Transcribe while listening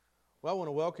Well, I want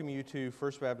to welcome you to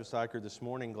First Baptist Sychard this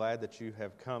morning. Glad that you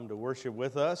have come to worship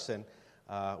with us. And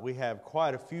we have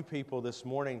quite a few people this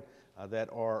morning that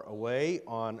are away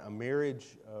on a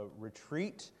marriage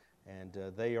retreat. And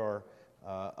they are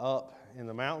up in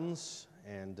the mountains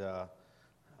and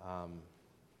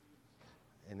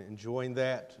enjoying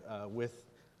that with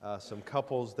some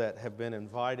couples that have been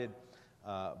invited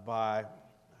by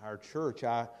our church.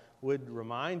 I would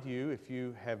remind you, if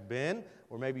you have been,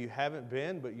 or maybe you haven't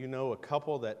been, but you know a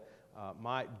couple that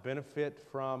might benefit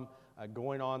from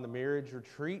going on the marriage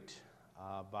retreat,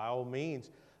 by all means,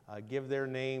 give their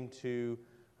name to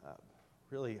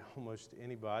really almost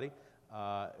anybody.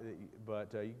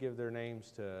 But you give their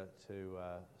names to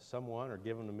someone or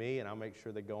give them to me, and I'll make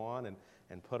sure they go on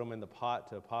and put them in the pot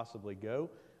to possibly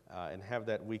go and have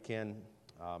that weekend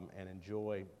and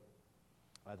enjoy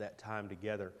that time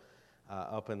together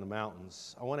up in the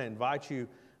mountains. I want to invite you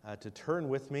to turn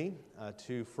with me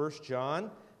to 1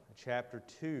 John chapter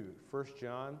 2. 1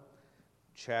 John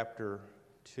chapter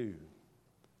 2.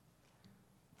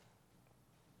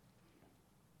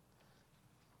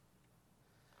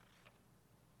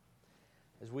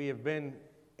 As we have been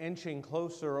inching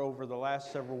closer over the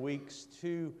last several weeks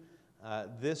to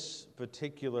this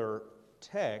particular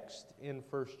text in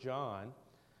 1 John,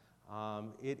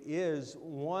 it is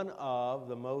one of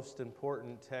the most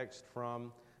important texts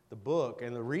from the book.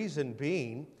 And the reason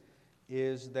being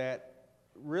is that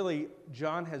really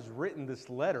John has written this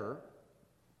letter,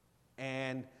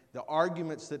 and the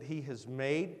arguments that he has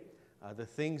made, the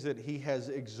things that he has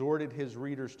exhorted his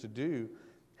readers to do,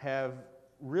 have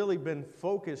really been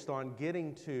focused on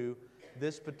getting to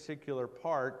this particular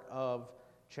part of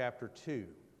chapter 2.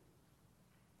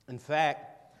 In fact,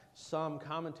 some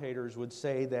commentators would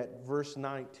say that verse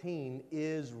 19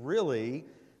 is really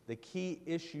the key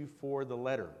issue for the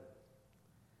letter.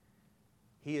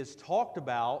 He has talked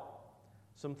about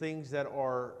some things that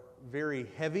are very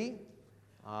heavy.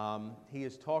 He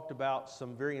has talked about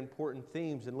some very important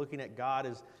themes in looking at God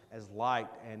as light,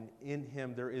 and in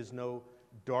Him there is no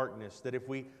darkness. That if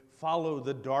we follow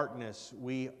the darkness,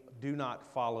 we do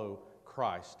not follow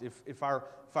Christ. If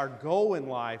our goal in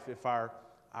life, if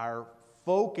our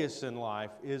focus in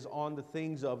life is on the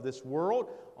things of this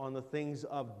world, on the things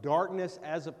of darkness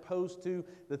as opposed to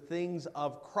the things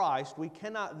of Christ, we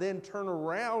cannot then turn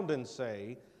around and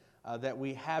say that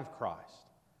we have Christ,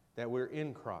 that we're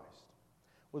in Christ.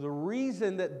 Well, the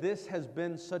reason that this has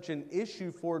been such an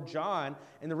issue for John,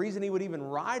 and the reason he would even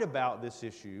write about this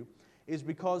issue, is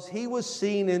because he was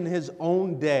seeing in his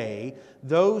own day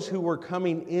those who were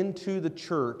coming into the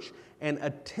church and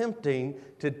attempting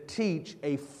to teach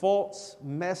a false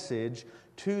message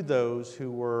to those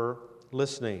who were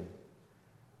listening.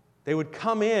 They would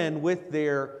come in with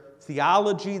their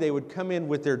theology, they would come in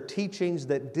with their teachings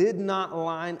that did not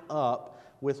line up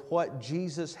with what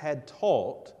Jesus had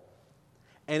taught,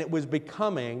 and it was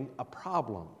becoming a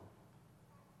problem.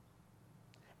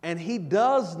 And he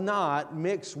does not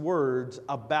mix words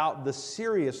about the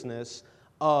seriousness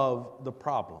of the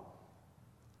problem.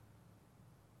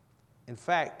 In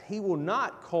fact, he will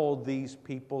not call these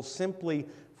people simply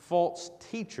false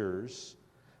teachers,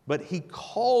 but he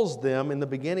calls them, in the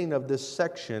beginning of this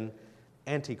section,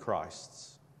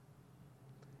 antichrists.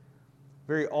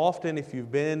 Very often, if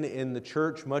you've been in the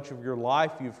church much of your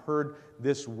life, you've heard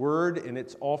this word, and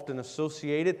it's often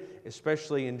associated,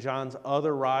 especially in John's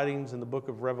other writings in the book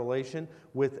of Revelation,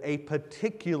 with a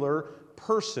particular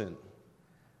person.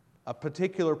 A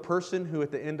particular person who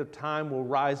at the end of time will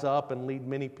rise up and lead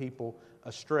many people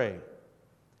astray.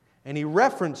 And he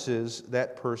references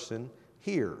that person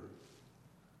here.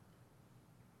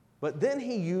 But then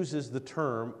he uses the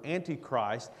term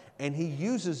Antichrist, and he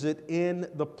uses it in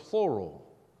the plural.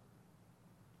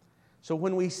 So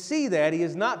when we see that, he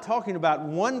is not talking about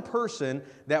one person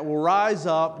that will rise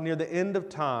up near the end of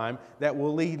time that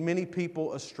will lead many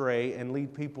people astray and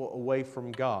lead people away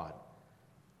from God.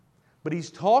 But he's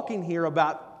talking here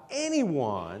about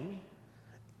anyone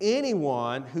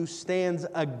who stands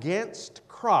against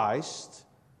Christ,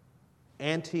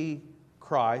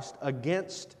 anti-Christ,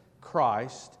 against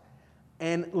Christ,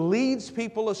 and leads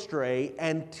people astray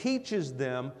and teaches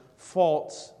them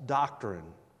false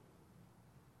doctrine.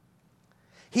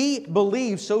 He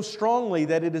believes so strongly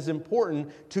that it is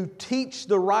important to teach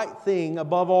the right thing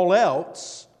above all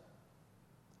else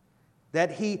that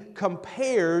he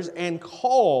compares and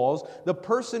calls the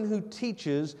person who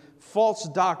teaches false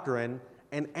doctrine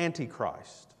an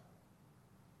antichrist.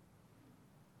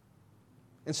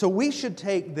 And so we should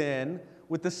take then,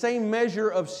 with the same measure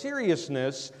of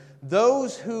seriousness,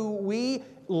 those who we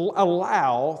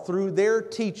allow through their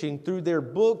teaching, through their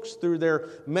books, through their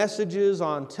messages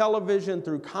on television,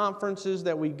 through conferences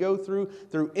that we go through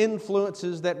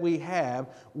influences that we have,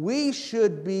 we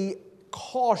should be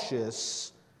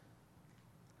cautious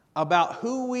about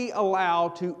who we allow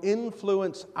to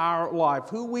influence our life,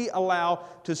 who we allow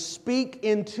to speak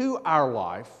into our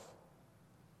life,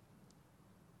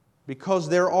 because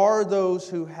there are those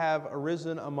who have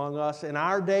arisen among us in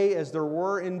our day, as there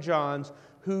were in John's,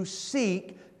 who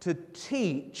seek to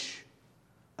teach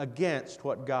against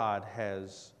what God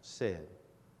has said.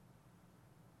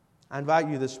 I invite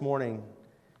you this morning,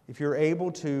 if you're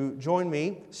able, to join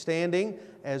me standing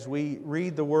as we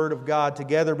read the Word of God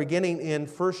together, beginning in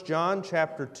 1 John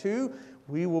chapter 2.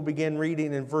 We will begin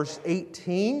reading in verse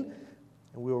 18,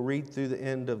 and we will read through the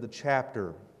end of the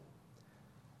chapter.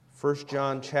 1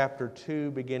 John chapter 2,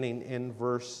 beginning in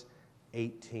verse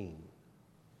 18.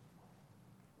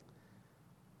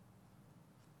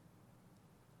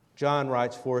 John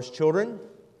writes for us, "Children,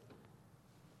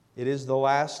 it is the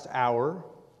last hour,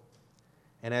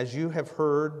 and as you have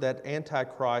heard that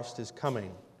Antichrist is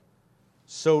coming,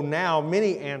 so now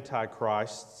many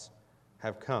Antichrists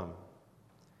have come.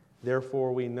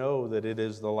 Therefore we know that it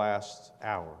is the last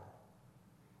hour.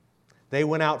 They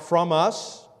went out from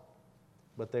us,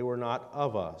 but they were not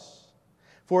of us.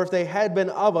 For if they had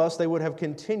been of us, they would have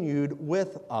continued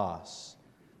with us.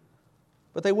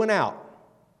 But they went out,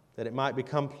 that it might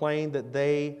become plain that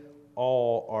they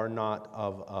all are not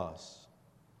of us.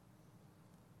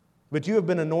 But you have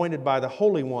been anointed by the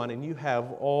Holy One, and you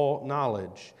have all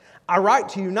knowledge. I write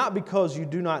to you not because you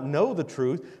do not know the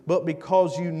truth, but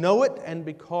because you know it, and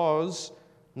because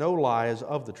no lie is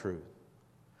of the truth.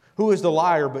 Who is the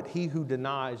liar but he who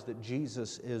denies that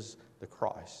Jesus is the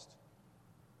Christ?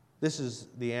 This is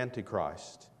the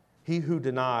Antichrist, he who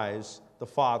denies the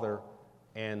Father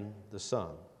and the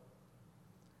Son.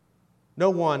 No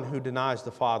one who denies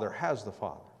the Father has the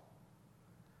Father.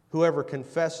 Whoever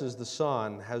confesses the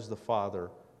Son has the Father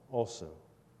also.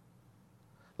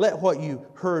 Let what you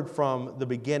heard from the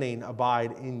beginning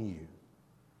abide in you.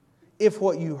 If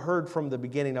what you heard from the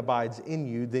beginning abides in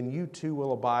you, then you too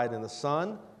will abide in the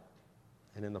Son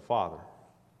and in the Father.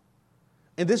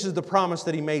 And this is the promise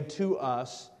that He made to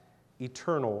us,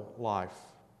 eternal life.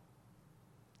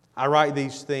 I write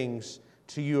these things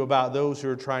to you about those who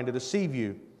are trying to deceive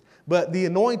you. But the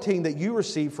anointing that you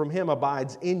receive from Him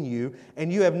abides in you,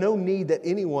 and you have no need that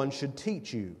anyone should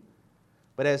teach you.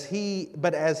 But as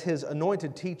His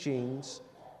anointed teachings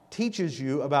teaches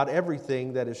you about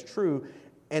everything that is true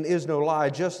and is no lie,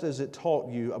 just as it taught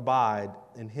you, abide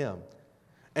in Him.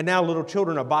 And now, little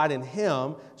children, abide in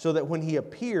Him, so that when He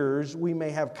appears, we may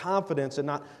have confidence and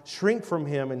not shrink from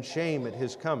Him in shame at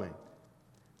His coming.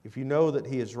 If you know that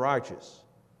He is righteous,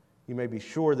 you may be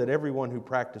sure that everyone who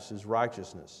practices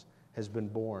righteousness has been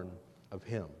born of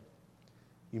Him."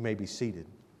 You may be seated.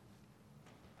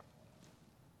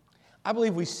 I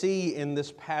believe we see in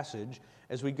this passage,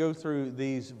 as we go through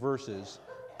these verses,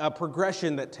 a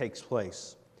progression that takes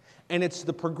place. And it's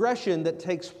the progression that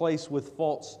takes place with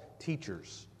false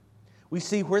teachers. We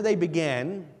see where they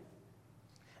began,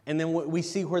 and then we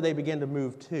see where they begin to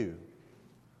move to.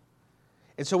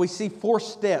 And so we see 4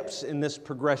 steps in this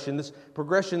progression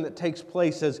that takes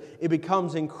place as it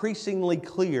becomes increasingly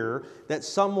clear that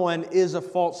someone is a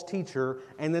false teacher,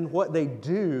 and then what they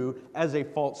do as a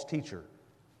false teacher.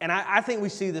 And I think we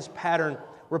see this pattern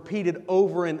repeated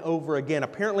over and over again.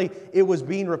 Apparently, it was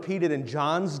being repeated in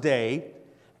John's day,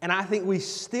 and I think we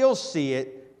still see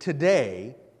it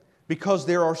today because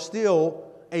there are still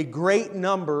a great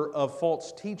number of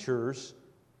false teachers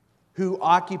who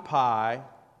occupy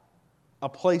a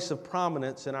place of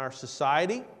prominence in our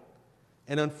society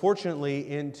and, unfortunately,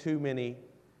 in too many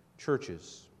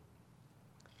churches.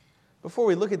 Before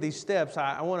we look at these steps,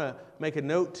 I want to make a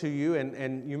note to you,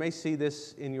 and you may see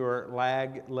this in your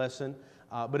lag lesson,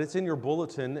 but it's in your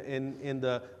bulletin. In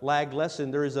the lag lesson,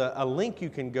 there is a link you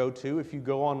can go to if you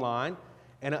go online,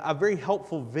 and a very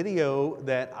helpful video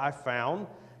that I found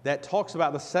that talks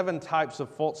about the 7 types of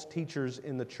false teachers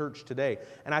in the church today.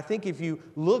 And I think if you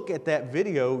look at that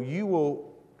video, you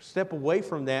will step away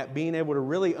from that being able to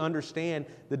really understand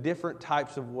the different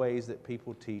types of ways that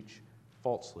people teach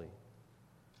falsely.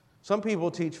 Some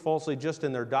people teach falsely just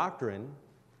in their doctrine,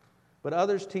 but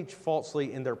others teach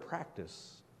falsely in their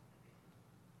practice.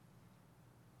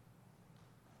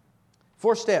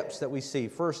 4 steps that we see.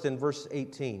 First, in verse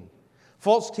 18.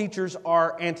 False teachers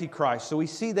are antichrist. So we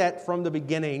see that from the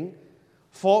beginning.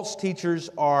 False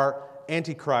teachers are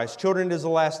antichrist. Children, it is the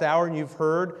last hour, and you've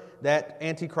heard that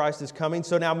antichrist is coming.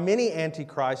 So now many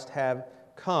antichrists have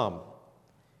come.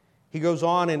 He goes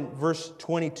on in verse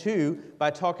 22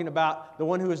 by talking about the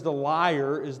one who is the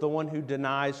liar is the one who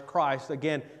denies Christ.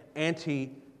 Again,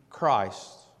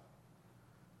 anti-Christ.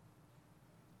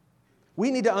 We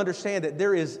need to understand that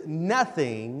there is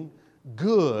nothing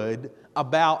good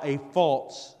about a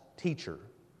false teacher.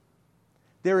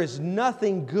 There is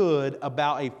nothing good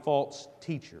about a false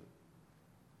teacher.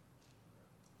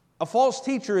 A false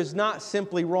teacher is not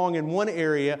simply wrong in one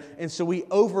area, and so we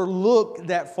overlook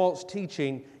that false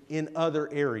teaching in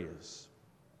other areas.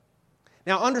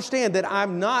 Now understand that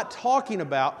I'm not talking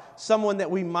about someone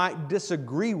that we might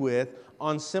disagree with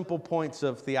on simple points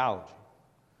of theology.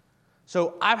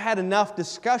 So I've had enough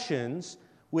discussions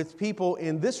with people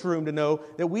in this room to know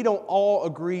that we don't all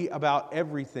agree about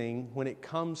everything when it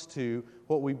comes to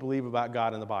what we believe about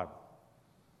God in the Bible.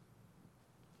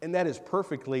 And that is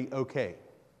perfectly okay.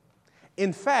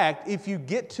 In fact, if you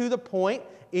get to the point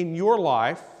in your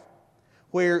life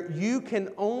where you can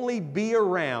only be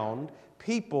around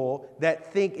people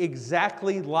that think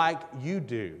exactly like you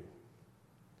do,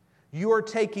 you are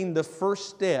taking the first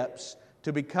steps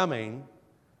to becoming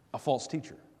a false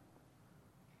teacher.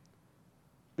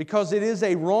 Because it is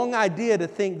a wrong idea to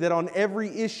think that on every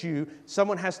issue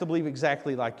someone has to believe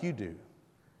exactly like you do.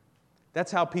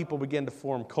 That's how people begin to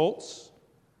form cults.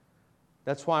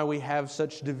 That's why we have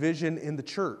such division in the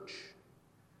church.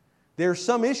 There are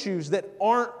some issues that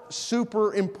aren't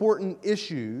super important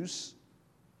issues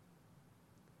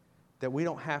that we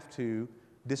don't have to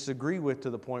disagree with to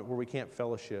the point where we can't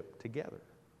fellowship together.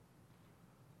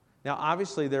 Now,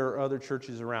 obviously, there are other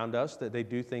churches around us that they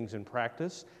do things in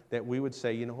practice that we would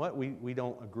say, you know what, we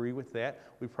don't agree with that.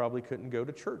 We probably couldn't go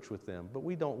to church with them. But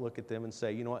we don't look at them and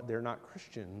say, you know what, they're not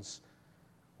Christians.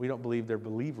 We don't believe they're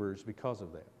believers because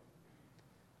of that.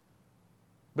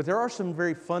 But there are some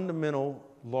very fundamental,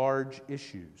 large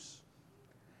issues.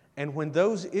 And when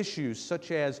those issues,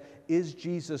 such as, is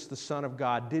Jesus the Son of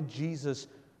God?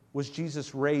 Was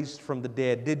Jesus raised from the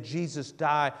dead? Did Jesus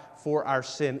die for our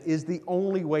sin? Is the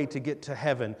only way to get to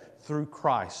heaven through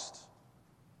Christ?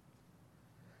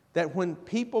 That when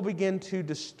people begin to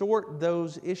distort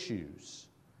those issues,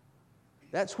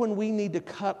 that's when we need to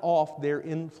cut off their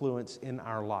influence in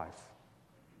our life.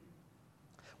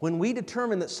 When we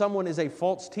determine that someone is a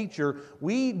false teacher,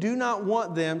 we do not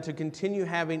want them to continue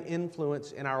having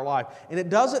influence in our life. And it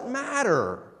doesn't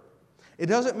matter. It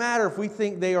doesn't matter if we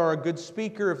think they are a good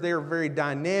speaker, if they are very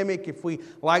dynamic, if we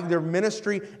like their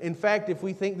ministry. In fact, if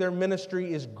we think their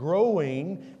ministry is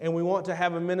growing and we want to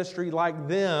have a ministry like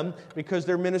them because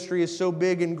their ministry is so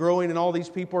big and growing and all these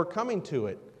people are coming to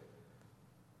it.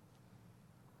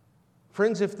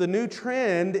 Friends, if the new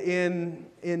trend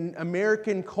in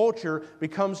American culture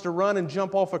becomes to run and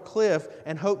jump off a cliff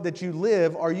and hope that you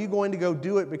live, are you going to go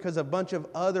do it because a bunch of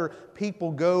other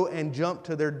people go and jump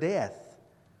to their death?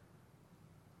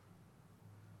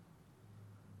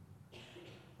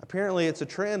 Apparently, it's a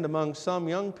trend among some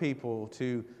young people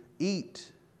to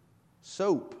eat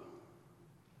soap.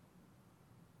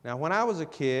 Now, when I was a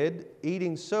kid,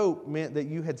 eating soap meant that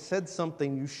you had said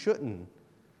something you shouldn't,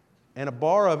 and a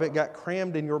bar of it got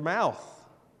crammed in your mouth.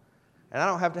 And I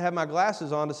don't have to have my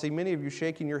glasses on to see many of you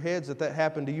shaking your heads that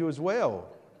happened to you as well.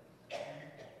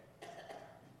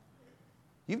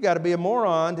 You've got to be a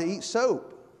moron to eat soap.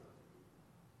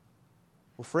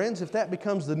 Well, friends, if that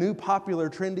becomes the new popular,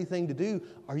 trendy thing to do,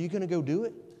 are you going to go do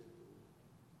it?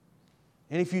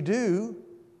 And if you do,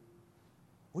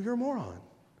 well, you're a moron.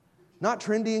 Not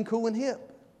trendy and cool and hip.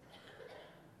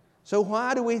 So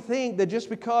why do we think that just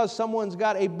because someone's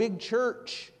got a big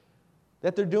church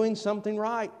that they're doing something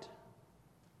right?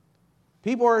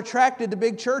 People are attracted to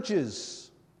big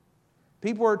churches.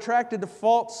 People are attracted to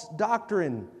false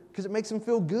doctrine because it makes them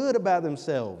feel good about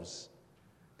themselves.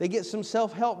 They get some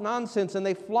self-help nonsense and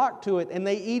they flock to it and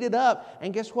they eat it up.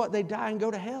 And guess what? They die and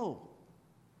go to hell.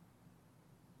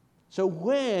 So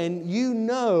when you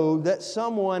know that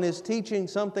someone is teaching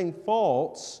something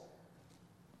false,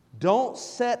 don't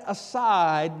set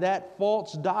aside that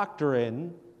false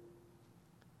doctrine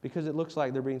because it looks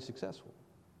like they're being successful.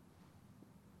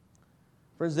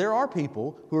 Friends, there are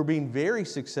people who are being very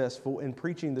successful in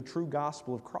preaching the true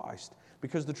gospel of Christ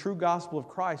because the true gospel of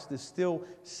Christ is still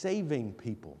saving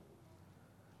people.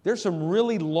 There's some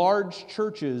really large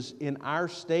churches in our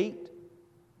state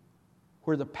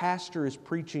where the pastor is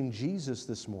preaching Jesus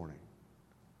this morning.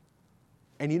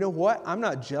 And you know what? I'm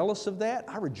not jealous of that.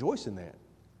 I rejoice in that.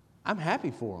 I'm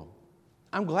happy for them.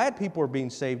 I'm glad people are being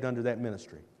saved under that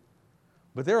ministry.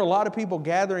 But there are a lot of people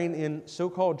gathering in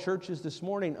so-called churches this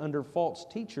morning under false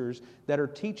teachers that are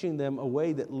teaching them a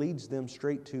way that leads them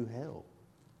straight to hell.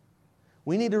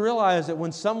 We need to realize that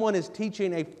when someone is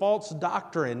teaching a false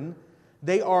doctrine,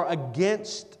 They are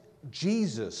against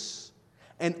Jesus.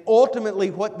 And ultimately,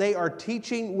 what they are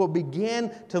teaching will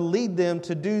begin to lead them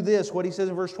to do this. What he says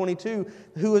in verse 22,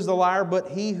 who is the liar but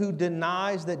he who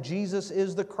denies that Jesus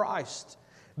is the Christ?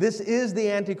 This is the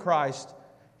Antichrist,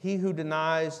 he who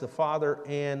denies the Father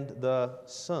and the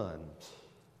Son.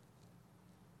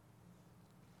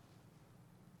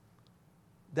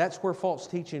 That's where false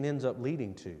teaching ends up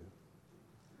leading to.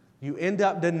 You end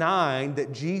up denying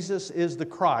that Jesus is the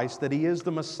Christ, that He is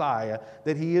the Messiah,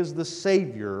 that He is the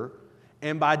Savior.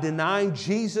 And by denying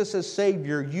Jesus as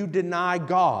Savior, you deny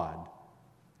God.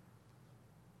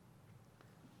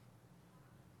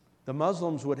 The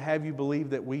Muslims would have you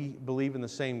believe that we believe in the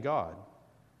same God.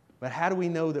 But how do we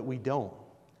know that we don't?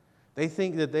 They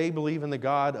think that they believe in the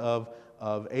God of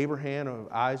Abraham,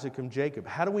 of Isaac, and Jacob.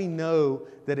 How do we know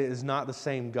that it is not the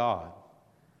same God?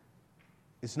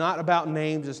 It's not about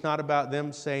names. It's not about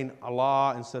them saying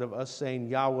Allah instead of us saying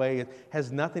Yahweh. It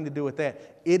has nothing to do with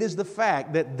that. It is the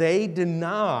fact that they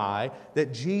deny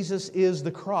that Jesus is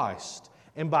the Christ.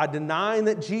 And by denying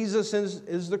that Jesus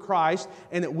is the Christ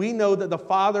and that we know that the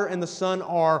Father and the Son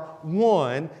are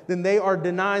one, then they are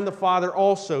denying the Father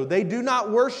also. They do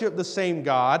not worship the same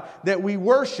God that we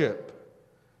worship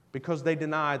because they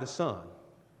deny the Son.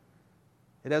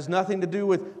 It has nothing to do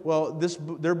with, well,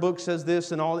 their book says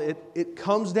this and all. It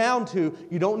comes down to,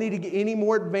 you don't need to get any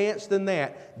more advanced than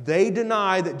that. They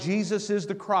deny that Jesus is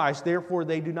the Christ, therefore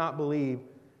they do not believe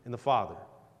in the Father.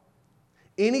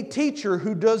 Any teacher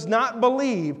who does not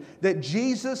believe that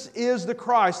Jesus is the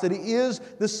Christ, that He is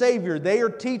the Savior, they are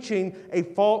teaching a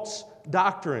false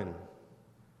doctrine.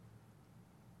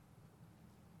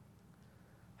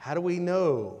 How do we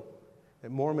know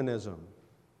that Mormonism,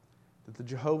 that the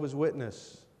Jehovah's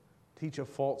Witness teach a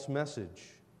false message?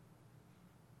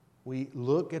 We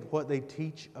look at what they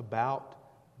teach about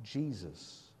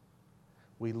Jesus.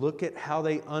 We look at how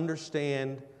they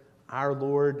understand our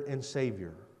Lord and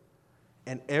Savior.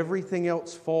 And everything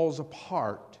else falls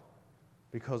apart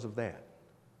because of that.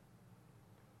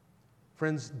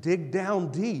 Friends, dig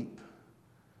down deep.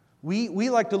 We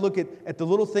like to look at the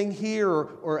little thing here,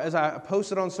 or as I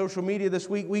posted on social media this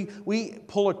week, we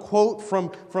pull a quote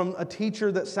from a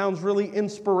teacher that sounds really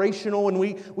inspirational, and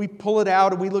we pull it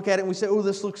out and we look at it and we say, oh,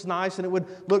 this looks nice, and it would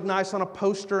look nice on a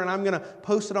poster, and I'm going to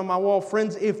post it on my wall.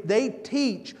 Friends, if they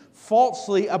teach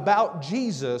falsely about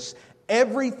Jesus,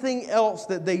 everything else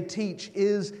that they teach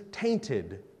is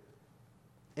tainted,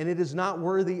 and it is not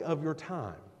worthy of your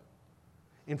time.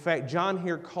 In fact, John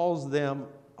here calls them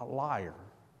a liar.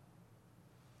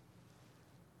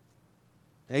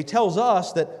 And he tells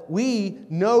us that we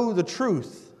know the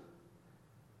truth.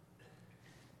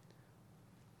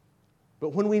 But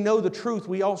when we know the truth,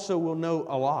 we also will know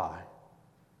a lie.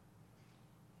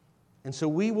 And so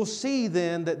we will see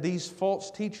then that these false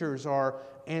teachers are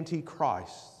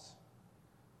antichrists.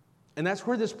 And that's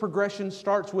where this progression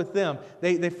starts with them.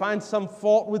 They find some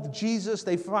fault with Jesus.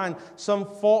 They find some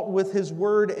fault with His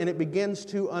Word, and it begins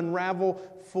to unravel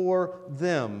for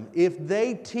them. If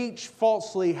they teach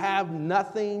falsely, have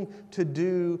nothing to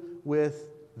do with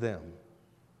them.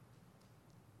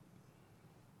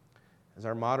 As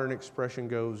our modern expression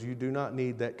goes, you do not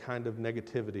need that kind of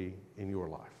negativity in your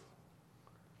life.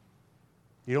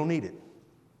 You don't need it.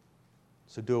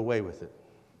 So do away with it.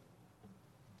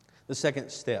 The second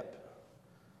step.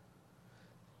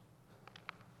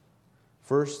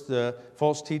 First, the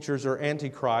false teachers are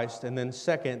antichrist, and then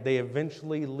second, they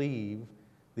eventually leave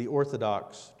the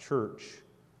Orthodox Church.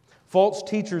 False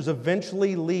teachers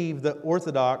eventually leave the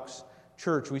Orthodox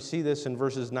Church. We see this in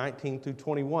verses 19 through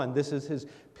 21. This is his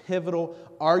pivotal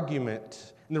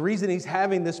argument. And the reason he's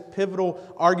having this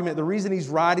pivotal argument, the reason he's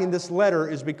writing this letter,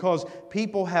 is because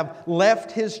people have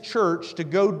left his church to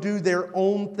go do their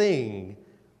own thing.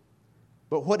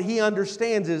 But what he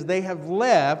understands is they have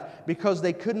left because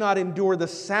they could not endure the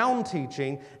sound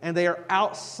teaching, and they are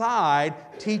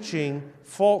outside teaching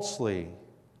falsely.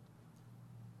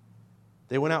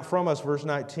 They went out from us, verse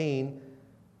 19,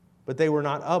 but they were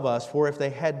not of us, for if they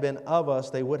had been of us,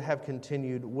 they would have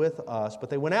continued with us. But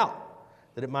they went out,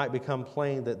 that it might become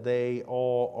plain that they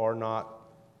all are not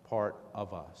part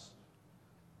of us.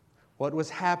 What was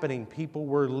happening? People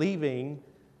were leaving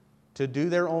to do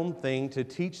their own thing, to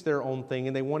teach their own thing,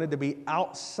 and they wanted to be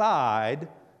outside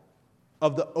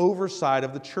of the oversight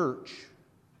of the church.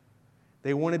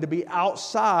 They wanted to be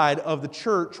outside of the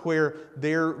church where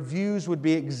their views would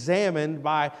be examined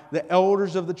by the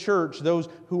elders of the church. Those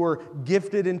who were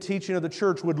gifted in teaching of the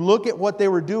church would look at what they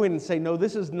were doing and say, no,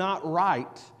 this is not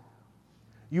right.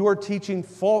 You are teaching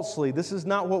falsely. This is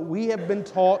not what we have been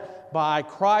taught by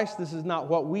Christ. This is not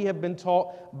what we have been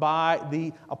taught by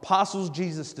the apostles,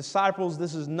 Jesus' disciples.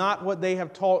 This is not what they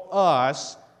have taught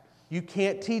us. You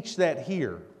can't teach that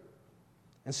here.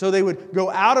 And so they would go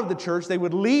out of the church, they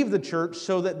would leave the church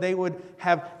so that they would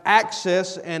have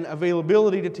access and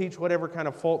availability to teach whatever kind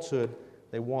of falsehood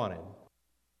they wanted.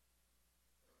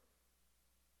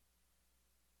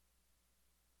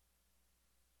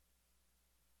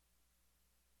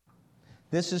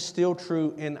 This is still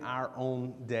true in our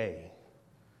own day.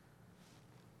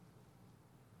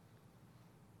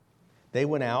 They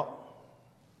went out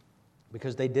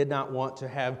because they did not want to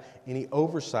have any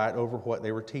oversight over what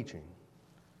they were teaching.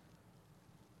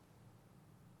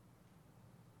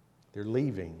 They're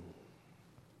leaving.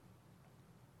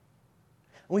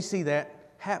 We see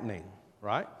that happening,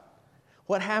 right?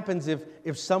 What happens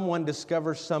if someone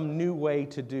discovers some new way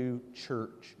to do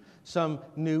church, some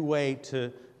new way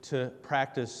to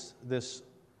practice this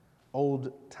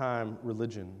old-time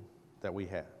religion that we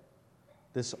have?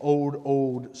 This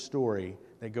old story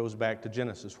that goes back to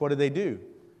Genesis. What do?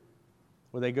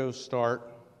 Well, they go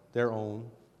start their own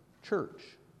church.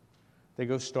 They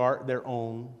go start their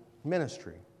own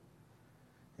ministry.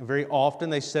 And very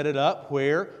often they set it up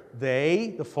where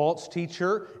the false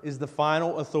teacher, is the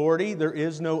final authority. There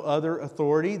is no other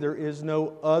authority. There is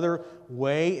no other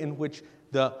way in which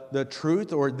the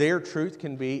truth or their truth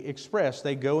can be expressed.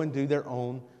 They go and do their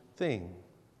own thing.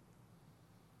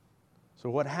 So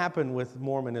what happened with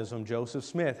Mormonism? Joseph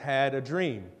Smith had a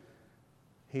dream.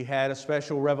 He had a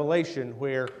special revelation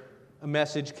where a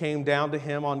message came down to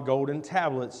him on golden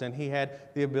tablets, and he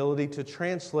had the ability to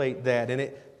translate that, and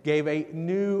it gave a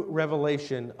new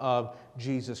revelation of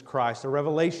Jesus Christ, a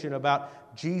revelation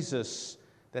about Jesus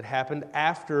that happened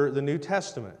after the New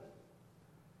Testament.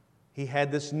 He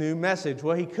had this new message.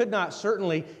 Well, he could not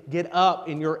certainly get up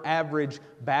in your average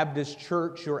Baptist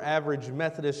church, your average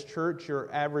Methodist church, your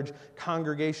average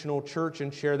congregational church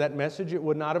and share that message. It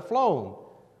would not have flown.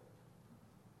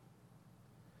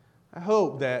 I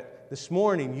hope that this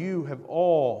morning you have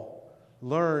all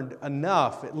learned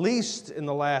enough, at least in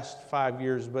the last 5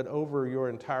 years, but over your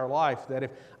entire life, that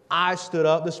if I stood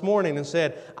up this morning and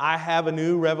said, I have a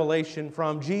new revelation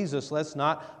from Jesus. Let's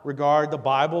not regard the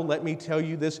Bible. Let me tell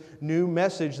you this new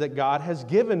message that God has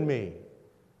given me.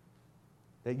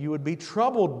 That you would be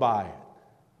troubled by it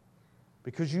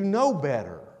because you know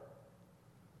better.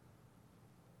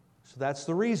 So that's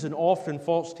the reason often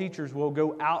false teachers will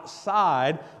go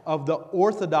outside of the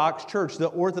Orthodox church. The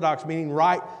Orthodox meaning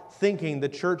right thinking, the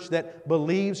church that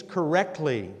believes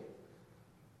correctly.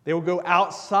 They will go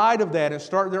outside of that and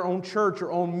start their own church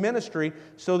or own ministry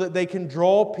so that they can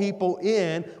draw people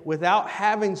in without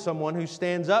having someone who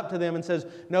stands up to them and says,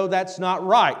 no, that's not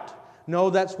right.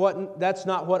 No, that's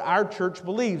not what our church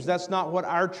believes. That's not what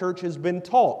our church has been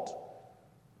taught.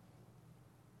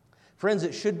 Friends,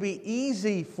 it should be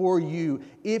easy for you,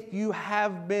 if you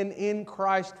have been in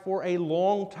Christ for a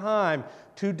long time,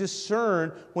 to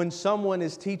discern when someone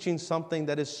is teaching something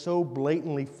that is so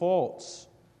blatantly false.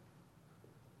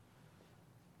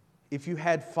 If you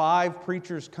had 5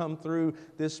 preachers come through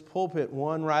this pulpit,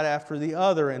 one right after the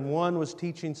other, and one was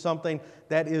teaching something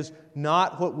that is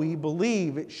not what we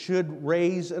believe, it should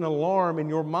raise an alarm in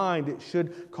your mind. It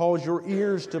should cause your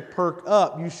ears to perk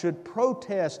up. You should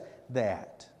protest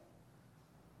that.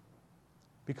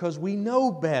 Because we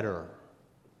know better.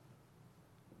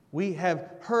 We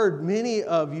have heard, many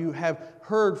of you have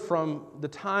heard from the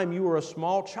time you were a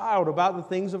small child about the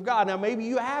things of God. Now, maybe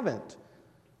you haven't.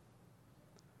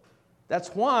 That's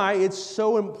why it's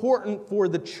so important for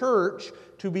the church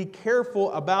to be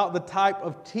careful about the type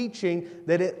of teaching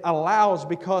that it allows,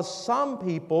 because some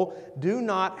people do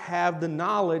not have the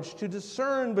knowledge to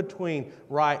discern between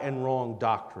right and wrong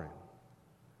doctrine.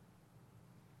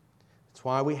 That's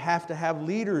why we have to have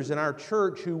leaders in our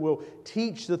church who will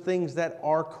teach the things that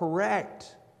are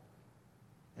correct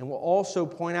and will also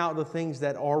point out the things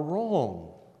that are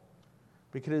wrong,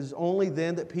 because it is only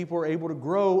then that people are able to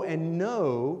grow and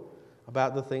know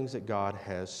about the things that God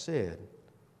has said.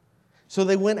 So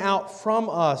they went out from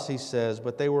us, he says,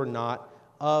 but they were not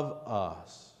of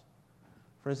us.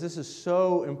 Friends, this is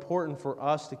so important for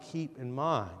us to keep in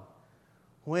mind.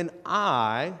 When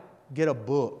I get a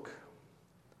book,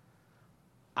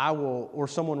 or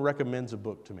someone recommends a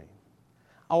book to me,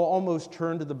 I will almost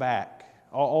turn to the back.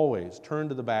 I'll always turn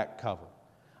to the back cover.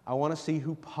 I want to see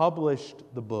who published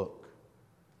the book.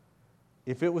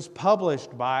 If it was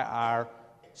published by our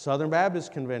Southern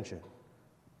Baptist Convention,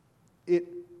 it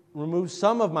removes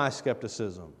some of my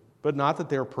skepticism, but not that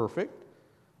they're perfect.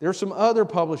 There are some other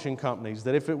publishing companies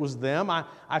that if it was them, I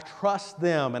trust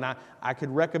them and I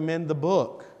could recommend the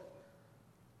book.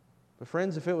 But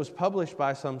friends, if it was published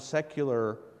by some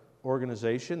secular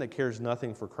organization that cares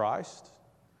nothing for Christ,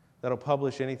 that'll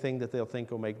publish anything that they'll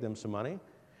think will make them some money,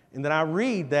 and then I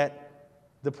read that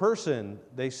the person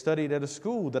they studied at a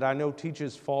school that I know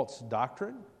teaches false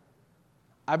doctrine,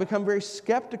 I become very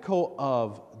skeptical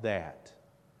of that.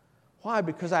 Why?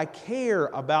 Because I care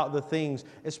about the things,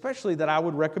 especially that I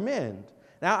would recommend.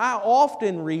 Now, I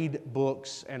often read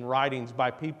books and writings by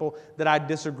people that I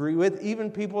disagree with, even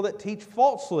people that teach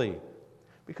falsely,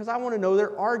 because I want to know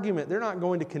their argument. They're not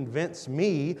going to convince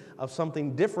me of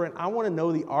something different. I want to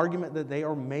know the argument that they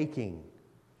are making.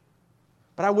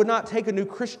 But I would not take a new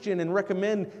Christian and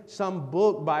recommend some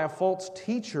book by a false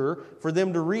teacher for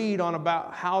them to read on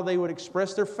about how they would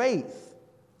express their faith.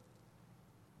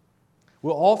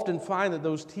 We'll often find that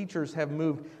those teachers have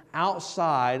moved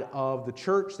outside of the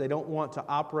church. They don't want to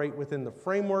operate within the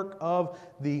framework of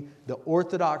the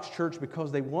Orthodox Church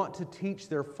because they want to teach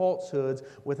their falsehoods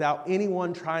without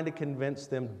anyone trying to convince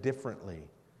them differently.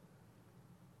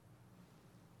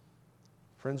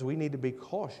 Friends, we need to be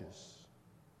cautious.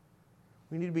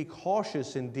 We need to be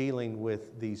cautious in dealing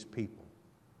with these people.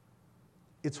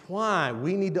 It's why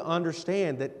we need to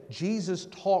understand that Jesus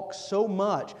talks so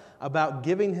much about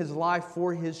giving His life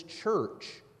for His church.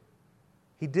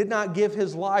 He did not give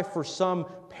His life for some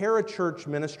parachurch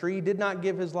ministry. He did not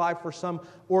give His life for some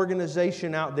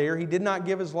organization out there. He did not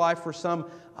give His life for some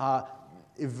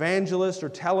evangelist or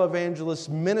televangelist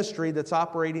ministry that's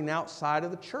operating outside of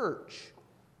the church.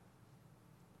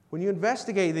 When you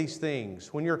investigate these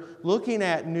things, when you're looking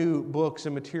at new books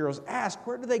and materials, ask,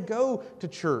 where do they go to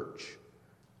church?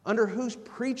 Under whose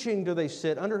preaching do they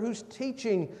sit? Under whose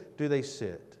teaching do they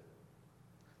sit?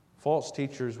 False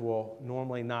teachers will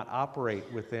normally not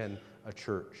operate within a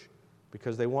church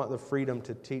because they want the freedom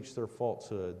to teach their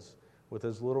falsehoods with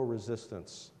as little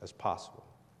resistance as possible.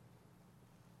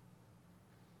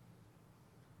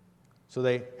 So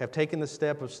they have taken the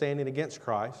step of standing against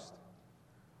Christ.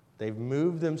 They've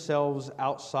moved themselves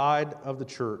outside of the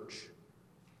church.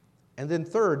 And then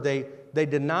third, they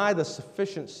deny the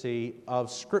sufficiency of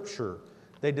Scripture.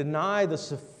 They deny the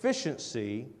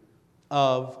sufficiency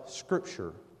of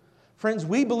Scripture. Friends,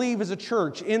 we believe as a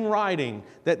church in writing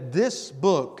that this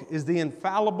book is the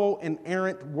infallible,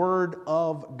 inerrant Word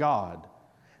of God.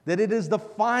 That it is the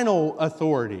final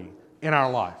authority in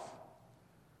our life.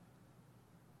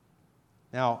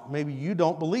 Now, maybe you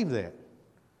don't believe that.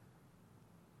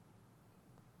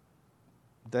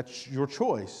 That's your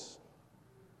choice.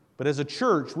 But as a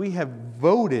church, we have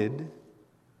voted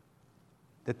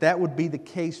that that would be the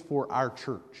case for our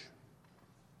church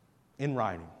in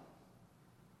writing.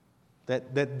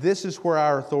 That this is where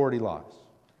our authority lies.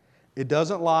 It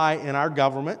doesn't lie in our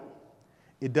government.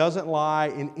 It doesn't lie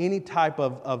in any type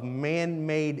of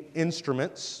man-made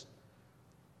instruments.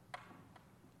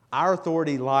 Our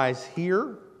authority lies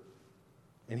here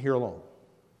and here alone.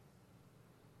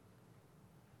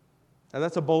 Now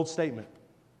that's a bold statement.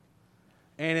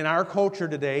 And in our culture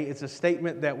today, it's a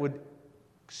statement that would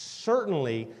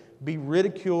certainly be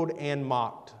ridiculed and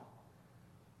mocked.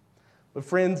 But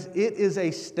friends, it is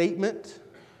a statement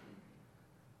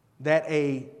that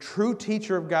a true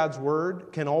teacher of God's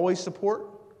Word can always support,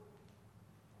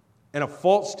 and a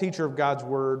false teacher of God's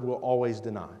Word will always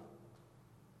deny.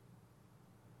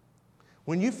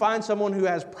 When you find someone who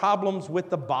has problems with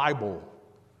the Bible,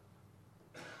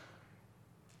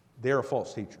 they're a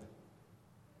false teacher.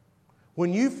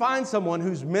 When you find someone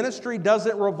whose ministry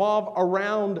doesn't revolve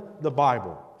around the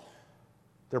Bible,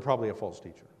 they're probably a false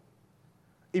teacher.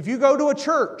 If you go to a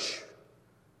church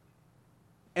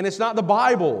and it's not the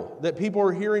Bible that people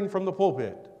are hearing from the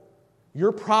pulpit,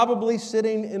 you're probably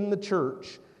sitting in the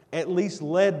church at least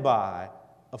led by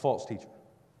a false teacher.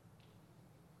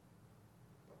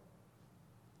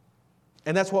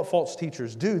 And that's what false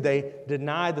teachers do. They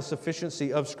deny the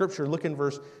sufficiency of Scripture. Look in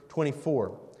verse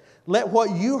 24. Let what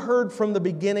you heard from the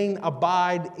beginning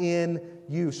abide in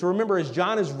you. So remember, as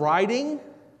John is writing,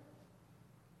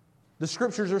 the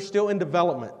Scriptures are still in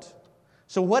development.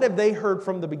 So what have they heard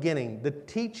from the beginning? The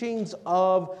teachings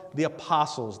of the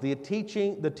apostles, the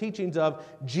teachings of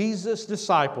Jesus'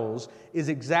 disciples is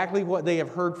exactly what they have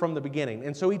heard from the beginning.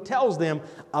 And so he tells them,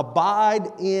 abide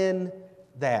in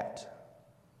that.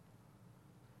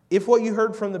 If what you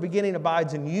heard from the beginning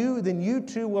abides in you, then you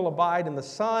too will abide in the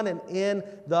Son and in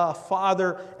the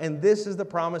Father. And this is the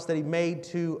promise that He made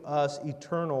to us,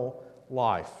 eternal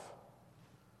life.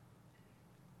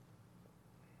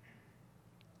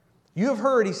 You have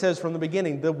heard, he says from the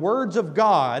beginning, the words of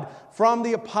God from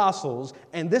the apostles,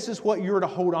 and this is what you're to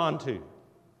hold on to.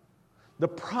 The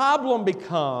problem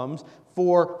becomes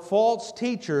for false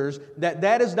teachers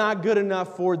that is not good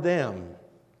enough for them.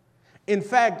 In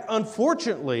fact,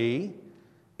 unfortunately,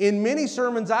 in many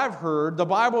sermons I've heard, the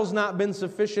Bible's not been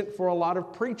sufficient for a lot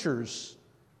of preachers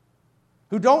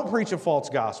who don't preach a false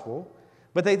gospel,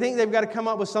 but they think they've got to come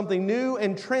up with something new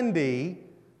and trendy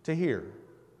to hear.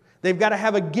 They've got to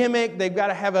have a gimmick, they've got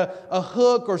to have a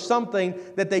hook or something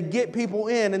that they get people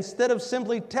in instead of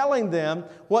simply telling them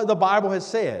what the Bible has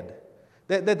said.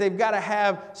 That they've got to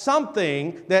have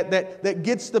something that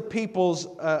gets the people's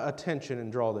attention and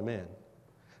draw them in.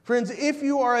 Friends, if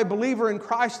you are a believer in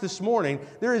Christ this morning,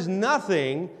 there is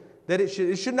nothing that it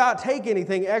should not take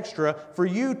anything extra for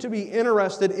you to be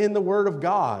interested in the Word of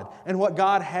God and what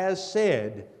God has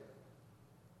said.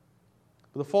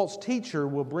 But the false teacher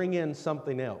will bring in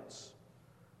something else.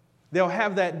 They'll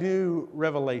have that new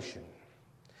revelation.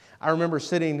 I remember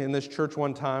sitting in this church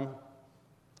one time.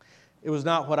 It was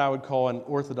not what I would call an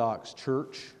Orthodox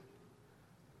church.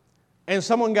 And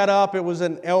someone got up, it was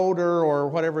an elder or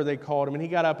whatever they called him, and he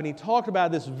got up and he talked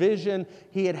about this vision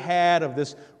he had of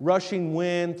this rushing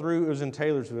wind through, it was in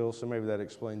Taylorsville, so maybe that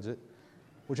explains it.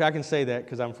 Which I can say that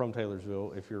because I'm from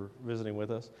Taylorsville if you're visiting with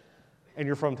us. And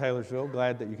you're from Taylorsville,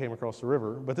 glad that you came across the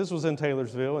river. But this was in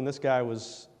Taylorsville, and this guy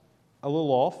was a little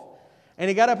off. And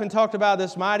he got up and talked about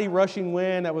this mighty rushing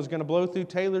wind that was going to blow through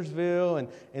Taylorsville,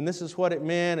 and this is what it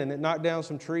meant, and it knocked down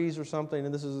some trees or something,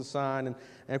 and this is a sign. And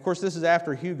of course, this is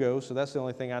after Hugo, so that's the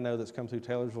only thing I know that's come through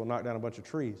Taylorsville, knocked down a bunch of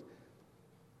trees.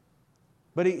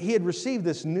 But he had received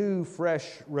this new, fresh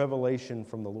revelation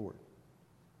from the Lord.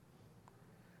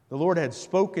 The Lord had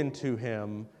spoken to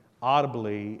him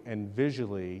audibly and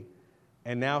visually,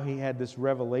 and now he had this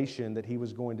revelation that he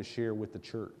was going to share with the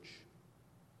church.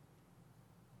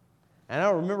 And I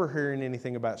don't remember hearing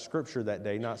anything about Scripture that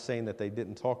day, not saying that they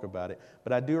didn't talk about it,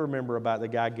 but I do remember about the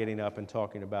guy getting up and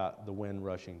talking about the wind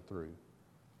rushing through.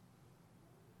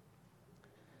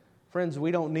 Friends,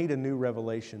 we don't need a new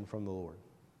revelation from the Lord.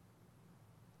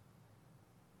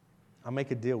 I'll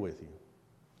make a deal with you.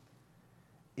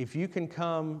 If you can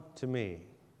come to me,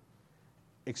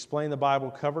 explain the Bible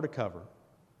cover to cover,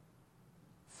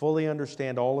 fully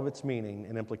understand all of its meaning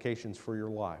and implications for your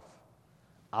life,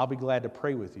 I'll be glad to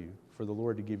pray with you for the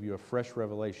Lord to give you a fresh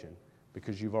revelation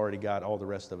because you've already got all the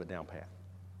rest of it down pat.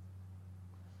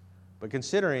 But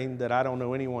considering that I don't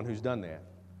know anyone who's done that,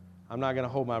 I'm not going to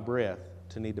hold my breath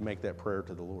to need to make that prayer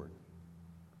to the Lord.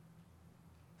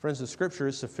 Friends, the Scripture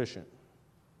is sufficient.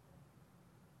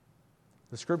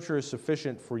 The Scripture is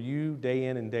sufficient for you day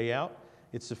in and day out.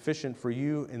 It's sufficient for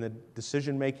you in the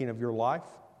decision-making of your life.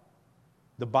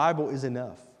 The Bible is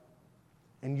enough,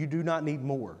 and you do not need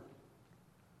more.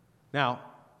 Now,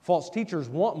 false teachers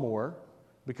want more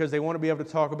because they want to be able to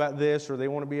talk about this, or they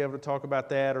want to be able to talk about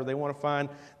that, or they want to find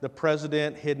the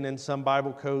president hidden in some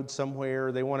Bible code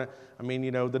somewhere. They want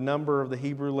to, the number of the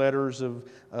Hebrew letters of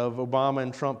Obama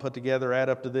and Trump put together add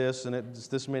up to this, and it's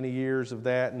this many years of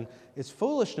that. And it's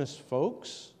foolishness,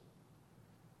 folks.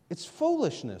 It's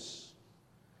foolishness.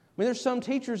 I mean, there's some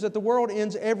teachers that the world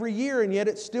ends every year, and yet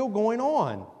it's still going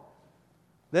on.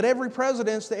 That every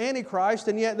president's the Antichrist,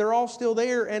 and yet they're all still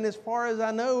there. And as far as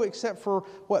I know, except for,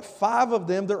 5 of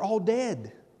them, they're all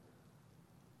dead.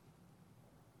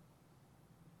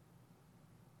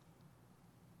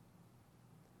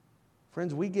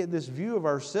 Friends, we get this view of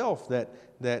ourselves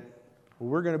that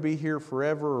we're going to be here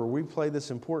forever, or we play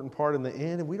this important part in the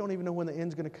end, and we don't even know when the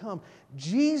end's going to come.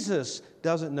 Jesus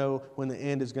doesn't know when the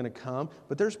end is going to come,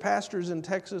 but there's pastors in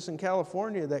Texas and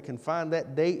California that can find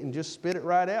that date and just spit it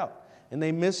right out. And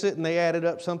they miss it, and they added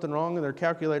up something wrong, and their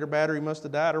calculator battery must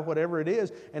have died, or whatever it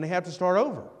is, and they have to start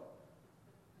over.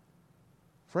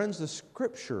 Friends, the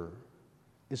Scripture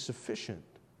is sufficient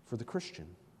for the Christian,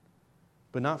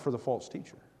 but not for the false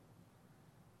teacher.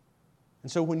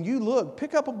 And so when you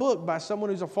pick up a book by someone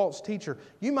who's a false teacher,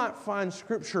 you might find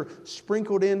Scripture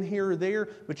sprinkled in here or there,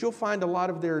 but you'll find a lot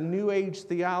of their New Age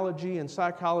theology and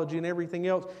psychology and everything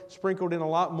else sprinkled in a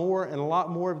lot more, and a lot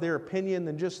more of their opinion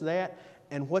than just that.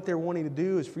 And what they're wanting to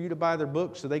do is for you to buy their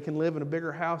books so they can live in a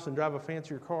bigger house and drive a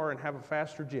fancier car and have a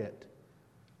faster jet.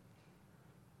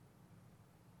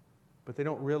 But they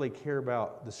don't really care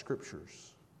about the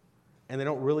Scriptures. And they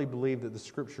don't really believe that the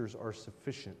Scriptures are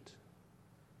sufficient.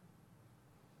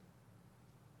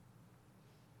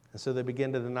 And so they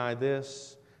begin to deny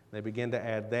this. They begin to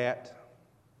add that.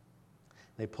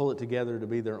 They pull it together to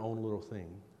be their own little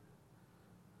thing.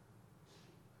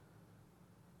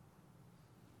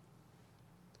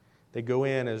 They go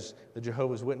in, as the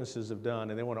Jehovah's Witnesses have done,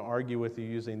 and they want to argue with you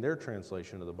using their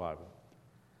translation of the Bible.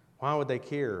 Why would they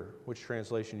care which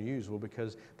translation you use? Well,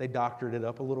 because they doctored it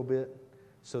up a little bit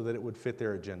so that it would fit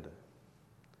their agenda.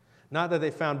 Not that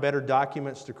they found better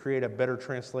documents to create a better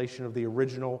translation of the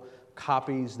original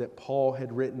copies that Paul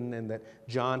had written and that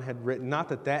John had written. Not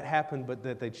that that happened, but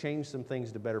that they changed some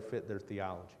things to better fit their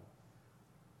theology.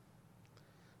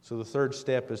 So the third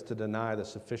step is to deny the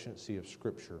sufficiency of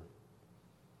Scripture.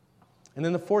 And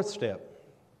then the fourth step,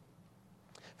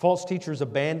 false teachers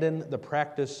abandon the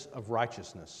practice of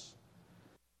righteousness.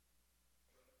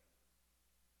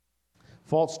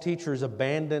 False teachers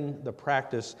abandon the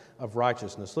practice of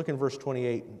righteousness. Look in verse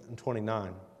 28 and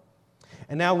 29.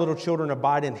 And now, little children,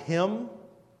 abide in Him,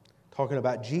 talking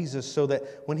about Jesus, so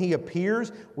that when He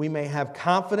appears, we may have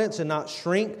confidence and not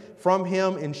shrink from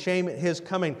Him in shame at His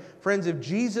coming. Friends, if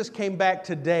Jesus came back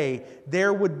today,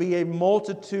 there would be a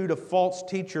multitude of false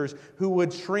teachers who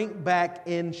would shrink back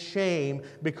in shame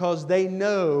because they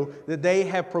know that they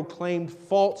have proclaimed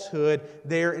falsehood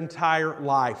their entire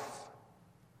life.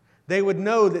 They would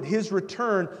know that His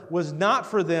return was not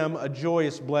for them a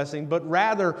joyous blessing, but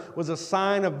rather was a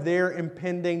sign of their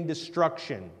impending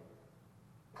destruction.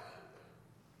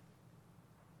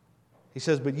 He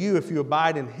says, but you, if you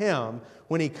abide in Him,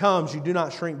 when He comes, you do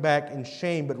not shrink back in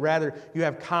shame, but rather you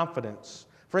have confidence.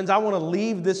 Friends, I want to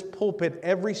leave this pulpit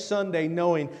every Sunday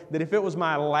knowing that if it was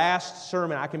my last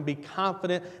sermon, I can be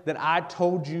confident that I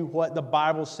told you what the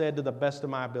Bible said to the best of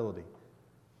my ability.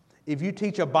 If you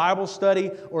teach a Bible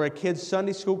study or a kid's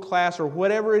Sunday school class or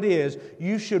whatever it is,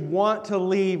 you should want to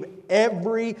leave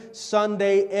every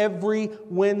Sunday, every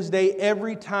Wednesday,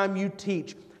 every time you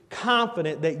teach,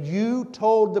 confident that you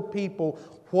told the people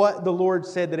what the Lord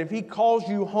said, that if He calls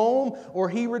you home or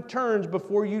He returns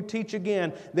before you teach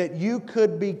again, that you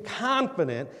could be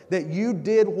confident that you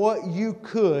did what you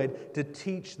could to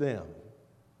teach them.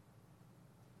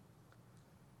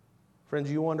 Friends,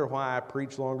 you wonder why I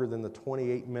preach longer than the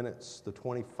 28 minutes, the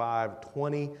 25,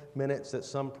 20 minutes that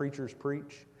some preachers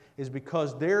preach? Is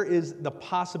because there is the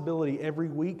possibility every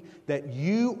week that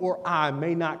you or I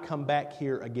may not come back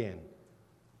here again.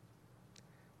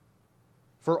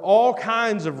 For all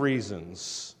kinds of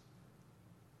reasons.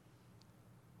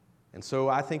 And so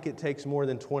I think it takes more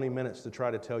than 20 minutes to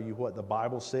try to tell you what the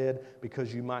Bible said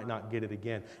because you might not get it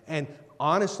again. And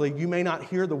honestly, you may not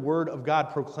hear the Word of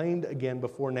God proclaimed again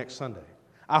before next Sunday.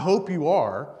 I hope you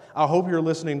are. I hope you're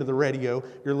listening to the radio,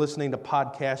 you're listening to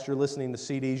podcasts, you're listening to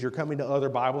CDs, you're coming to other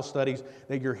Bible studies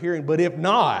that you're hearing. But if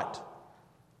not,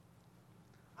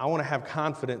 I want to have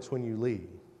confidence when you leave.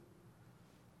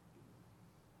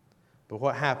 But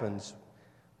what happens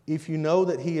if you know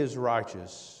that He is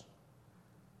righteous?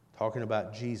 Talking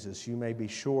about Jesus, you may be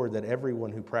sure that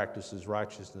everyone who practices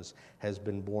righteousness has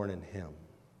been born in Him,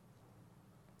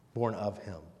 born of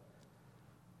Him.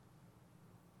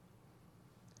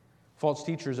 False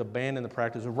teachers abandon the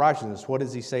practice of righteousness. What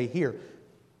does he say here?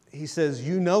 He says,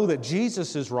 you know that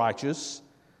Jesus is righteous,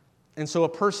 and so a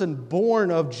person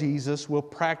born of Jesus will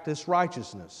practice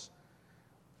righteousness.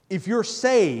 If you're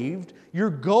saved, your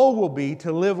goal will be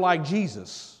to live like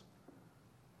Jesus.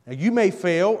 Now, you may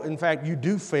fail. In fact, you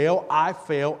do fail. I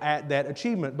fail at that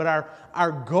achievement. But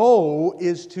our goal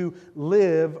is to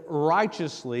live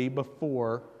righteously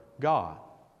before God.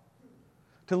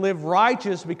 To live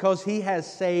righteous because He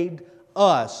has saved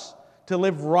us. To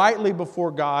live rightly before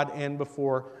God and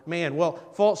before man. Well,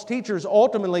 false teachers,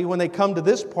 ultimately, when they come to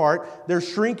this part, they're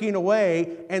shrinking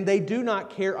away and they do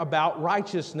not care about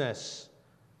righteousness.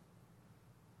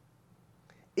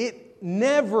 It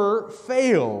never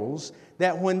fails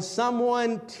that when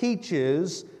someone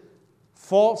teaches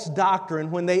false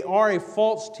doctrine, when they are a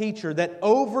false teacher, that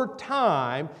over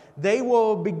time they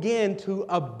will begin to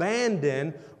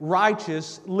abandon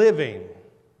righteous living.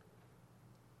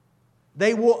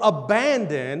 They will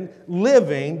abandon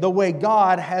living the way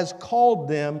God has called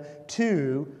them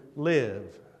to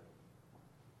live.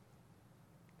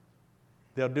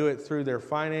 They'll do it through their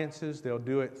finances. They'll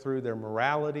do it through their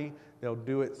morality. They'll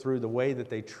do it through the way that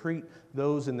they treat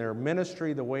those in their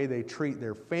ministry, the way they treat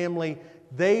their family.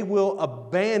 They will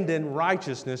abandon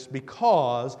righteousness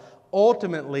because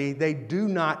ultimately they do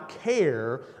not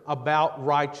care about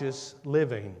righteous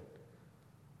living.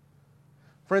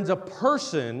 Friends, a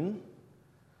person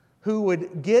who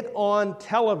would get on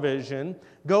television,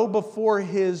 go before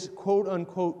his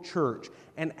quote-unquote church,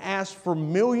 and ask for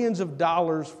millions of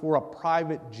dollars for a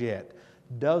private jet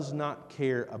does not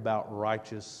care about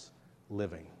righteous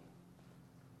living.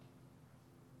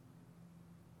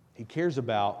 He cares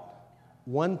about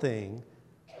one thing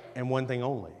and one thing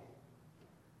only,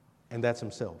 and that's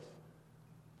himself.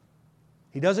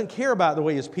 He doesn't care about the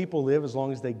way his people live as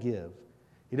long as they give.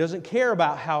 He doesn't care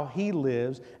about how he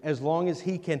lives as long as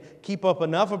he can keep up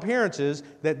enough appearances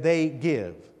that they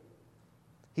give.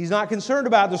 He's not concerned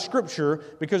about the Scripture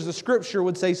because the Scripture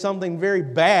would say something very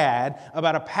bad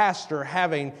about a pastor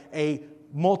having a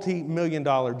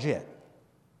multi-million-dollar jet,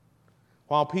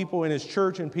 while people in his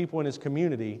church and people in his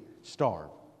community starve.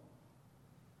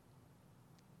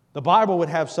 The Bible would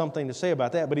have something to say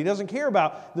about that, but he doesn't care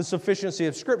about the sufficiency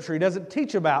of Scripture. He doesn't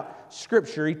teach about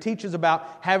Scripture. He teaches about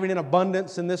having an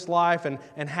abundance in this life and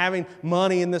having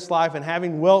money in this life and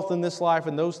having wealth in this life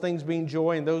and those things being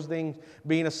joy and those things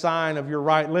being a sign of your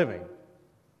right living.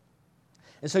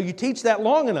 And so you teach that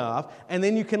long enough, and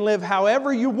then you can live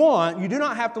however you want. You do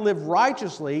not have to live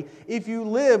righteously. If you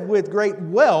live with great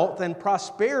wealth and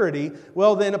prosperity,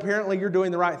 well, then apparently you're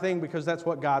doing the right thing because that's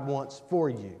what God wants for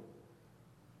you.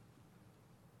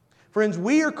 Friends,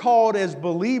 we are called as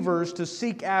believers to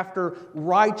seek after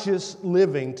righteous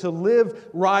living, to live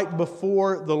right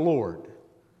before the Lord,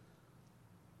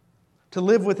 to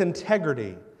live with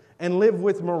integrity and live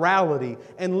with morality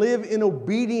and live in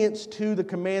obedience to the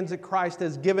commands that Christ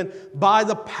has given by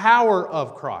the power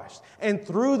of Christ and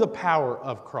through the power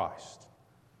of Christ.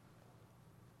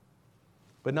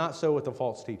 But not so with the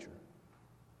false teacher.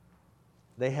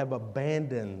 They have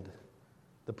abandoned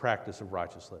the practice of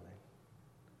righteous living.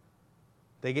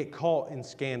 They get caught in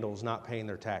scandals not paying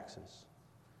their taxes.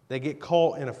 They get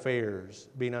caught in affairs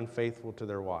being unfaithful to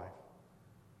their wife.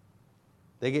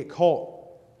 They get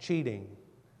caught cheating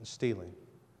and stealing.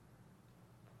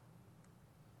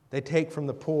 They take from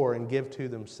the poor and give to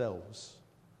themselves.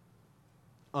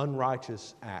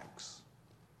 Unrighteous acts.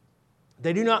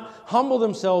 They do not humble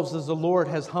themselves as the Lord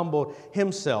has humbled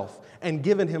Himself and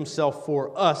given Himself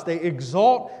for us. They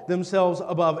exalt themselves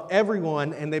above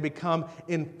everyone and they become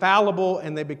infallible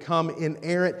and they become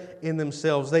inerrant in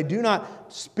themselves. They do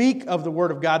not speak of the Word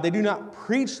of God. They do not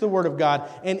preach the Word of God.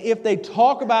 And if they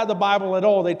talk about the Bible at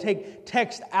all, they take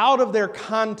text out of their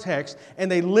context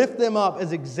and they lift them up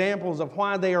as examples of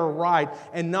why they are right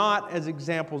and not as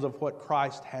examples of what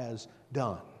Christ has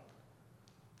done.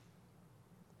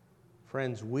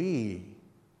 Friends, we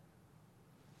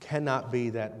cannot be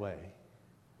that way.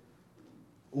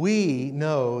 We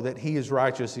know that He is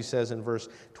righteous, he says in verse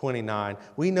 29.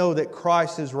 We know that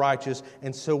Christ is righteous,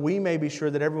 and so we may be sure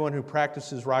that everyone who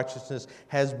practices righteousness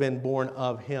has been born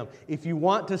of Him. If you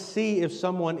want to see if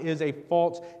someone is a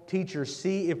false teacher,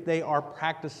 see if they are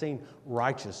practicing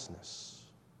righteousness.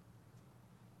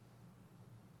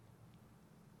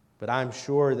 But I'm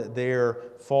sure that their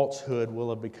falsehood will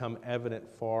have become evident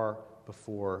far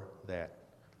before that,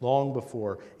 long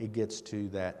before it gets to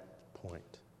that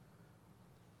point.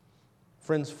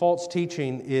 Friends, false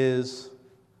teaching is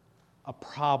a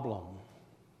problem.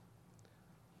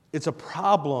 It's a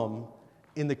problem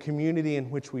in the community in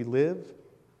which we live.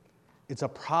 It's a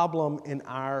problem in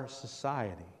our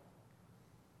society.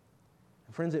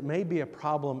 And friends, it may be a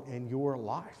problem in your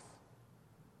life.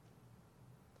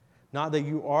 Not that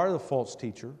you are the false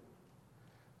teacher,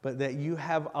 but that you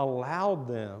have allowed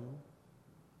them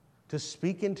to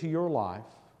speak into your life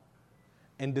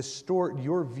and distort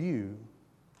your view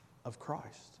of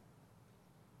Christ.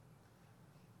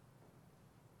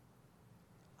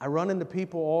 I run into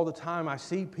people all the time. I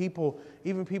see people,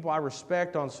 even people I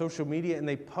respect on social media, and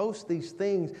they post these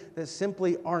things that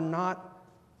simply are not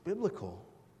biblical.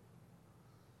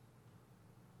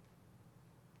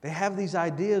 They have these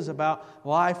ideas about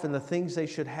life and the things they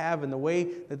should have and the way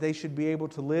that they should be able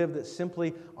to live that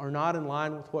simply are not in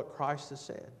line with what Christ has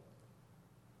said.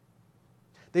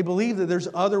 They believe that there's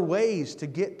other ways to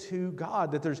get to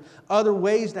God, that there's other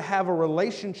ways to have a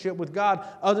relationship with God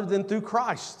other than through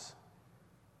Christ.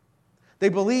 They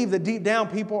believe that deep down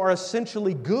people are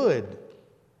essentially good,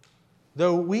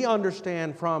 though we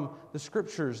understand from the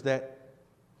Scriptures that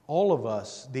all of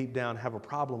us deep down have a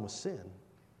problem with sin.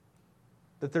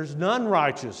 That there's none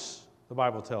righteous, the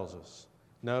Bible tells us.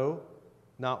 No,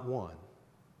 not one.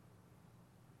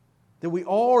 That we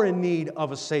all are in need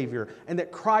of a Savior, and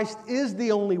that Christ is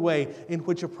the only way in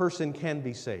which a person can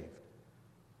be saved.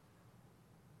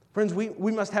 Friends,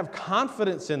 we must have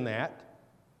confidence in that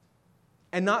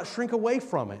and not shrink away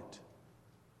from it.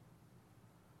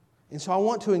 And so I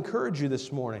want to encourage you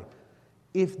this morning,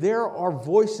 if there are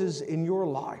voices in your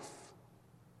life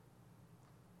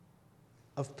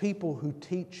of people who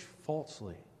teach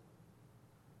falsely,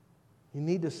 you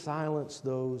need to silence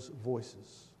those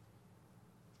voices.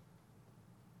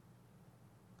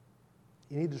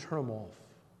 You need to turn them off.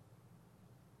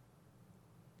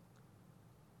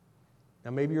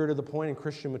 Now, maybe you're to the point in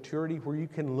Christian maturity where you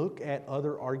can look at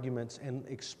other arguments and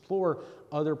explore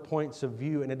other points of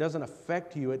view, and it doesn't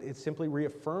affect you. It simply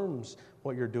reaffirms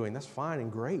what you're doing. That's fine and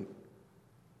great.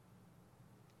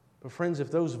 But friends,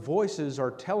 if those voices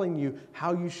are telling you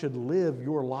how you should live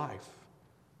your life,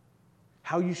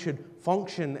 how you should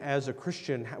function as a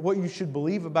Christian, what you should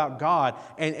believe about God,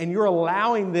 and you're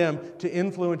allowing them to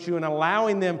influence you and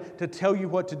allowing them to tell you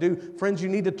what to do. Friends, you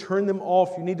need to turn them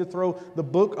off. You need to throw the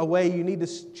book away. You need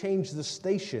to change the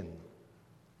station.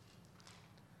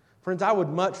 Friends, I would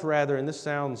much rather, and this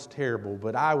sounds terrible,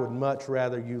 but I would much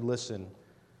rather you listen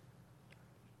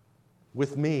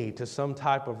with me to some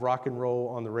type of rock and roll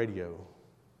on the radio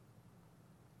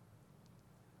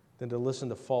than to listen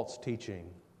to false teaching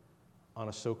on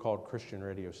a so-called Christian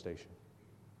radio station.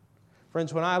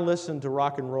 Friends, when I listen to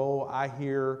rock and roll, I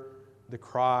hear the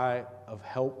cry of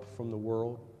help from the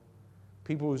world.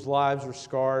 People whose lives are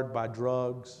scarred by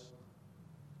drugs.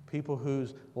 People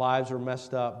whose lives are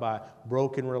messed up by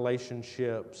broken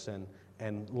relationships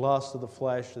and lust of the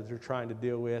flesh that they're trying to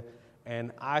deal with.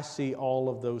 And I see all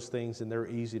of those things, and they're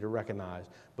easy to recognize.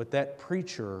 But that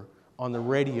preacher on the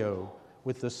radio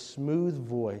with the smooth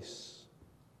voice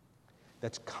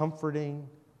that's comforting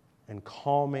and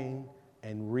calming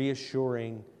and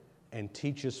reassuring and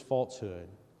teaches falsehood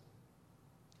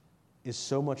is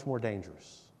so much more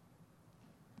dangerous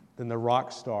than the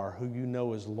rock star who you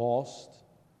know is lost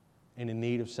and in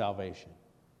need of salvation.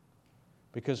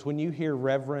 Because when you hear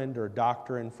reverend or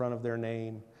doctor in front of their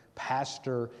name,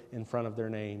 pastor in front of their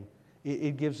name,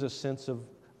 it gives a sense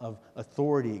of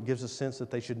authority. It gives a sense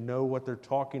that they should know what they're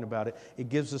talking about. It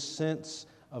gives a sense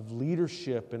of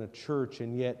leadership in a church,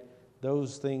 and yet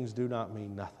those things do not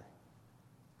mean nothing.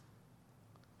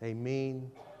 They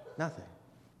mean nothing.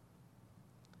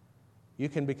 You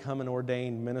can become an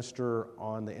ordained minister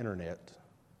on the internet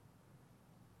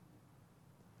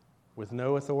with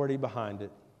no authority behind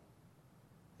it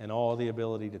and all the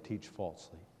ability to teach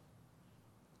falsely.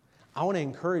 I want to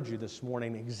encourage you this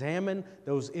morning, examine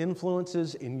those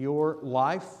influences in your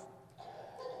life.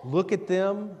 Look at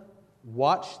them,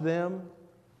 watch them,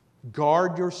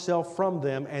 guard yourself from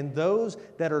them, and those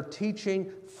that are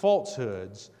teaching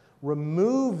falsehoods,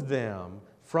 remove them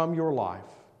from your life.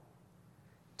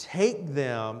 Take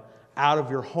them out of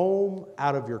your home,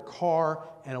 out of your car,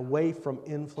 and away from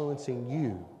influencing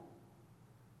you.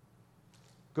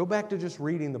 Go back to just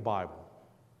reading the Bible.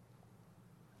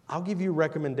 I'll give you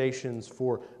recommendations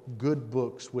for good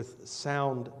books with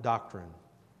sound doctrine.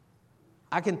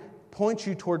 I can point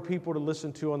you toward people to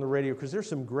listen to on the radio because there's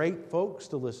some great folks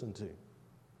to listen to.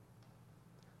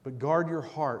 But guard your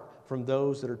heart from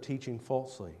those that are teaching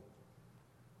falsely,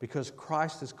 because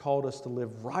Christ has called us to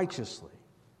live righteously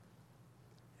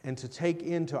and to take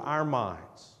into our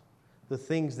minds the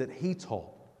things that He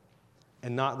taught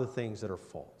and not the things that are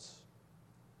false.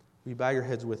 Will you bow your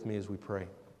heads with me as we pray?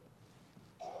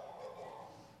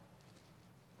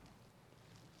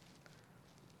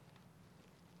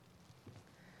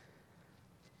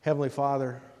 Heavenly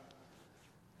Father,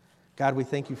 God, we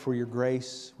thank You for Your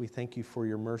grace. We thank You for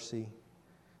Your mercy.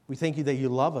 We thank You that You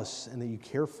love us and that You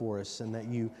care for us and that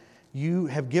You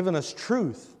have given us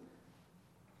truth.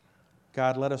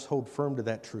 God, let us hold firm to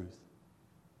that truth.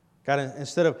 God,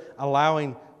 instead of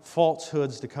allowing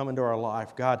falsehoods to come into our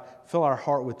life, God, fill our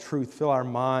heart with truth. Fill our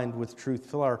mind with truth.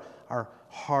 Fill our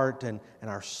heart and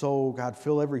our soul. God,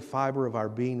 fill every fiber of our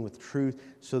being with truth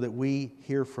so that we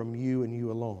hear from You and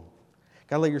You alone.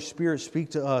 God, let Your Spirit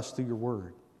speak to us through Your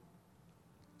Word.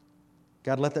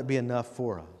 God, let that be enough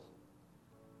for us.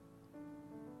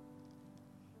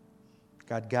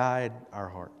 God, guide our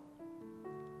heart.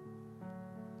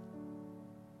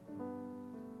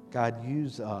 God,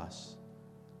 use us,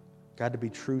 God, to be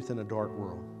truth in a dark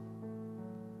world.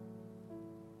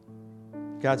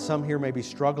 God, some here may be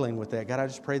struggling with that. God, I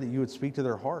just pray that You would speak to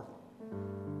their heart.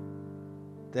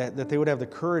 That they would have the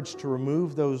courage to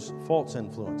remove those false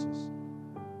influences.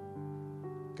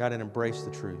 God, and embrace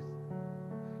the truth.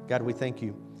 God, we thank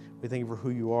You. We thank You for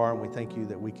who You are, and we thank You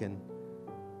that we can,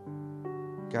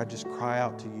 God, just cry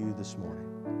out to You this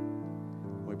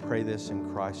morning. We pray this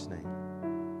in Christ's name.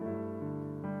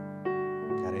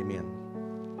 God, amen.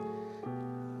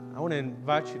 I want to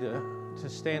invite you to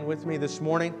stand with me this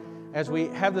morning. As we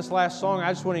have this last song,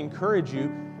 I just want to encourage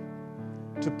you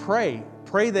to pray.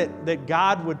 Pray that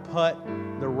God would put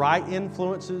the right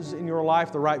influences in your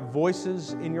life, the right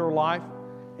voices in your life,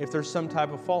 if there's some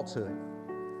type of falsehood.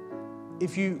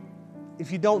 If you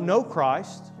don't know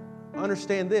Christ,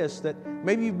 understand this, that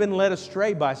maybe you've been led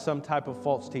astray by some type of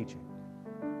false teaching.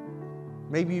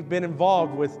 Maybe you've been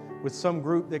involved with some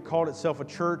group that called itself a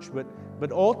church,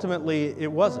 but ultimately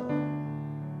it wasn't.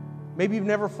 Maybe you've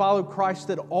never followed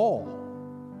Christ at all.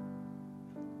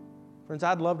 Friends,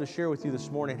 I'd love to share with you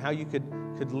this morning how you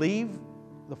could leave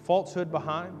the falsehood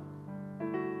behind,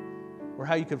 or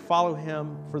how you could follow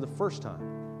Him for the first time.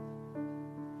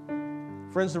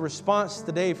 Friends, the response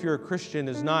today, if you're a Christian,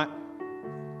 is not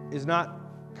is not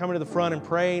coming to the front and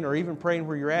praying or even praying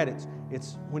where you're at.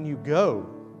 It's when you go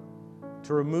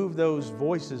to remove those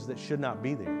voices that should not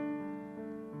be there,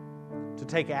 to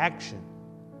take action,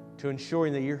 to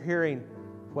ensuring that you're hearing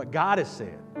what God has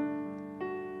said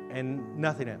and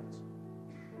nothing else.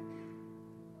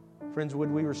 Friends,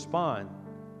 would we respond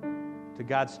to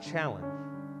God's challenge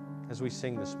as we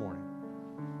sing this morning?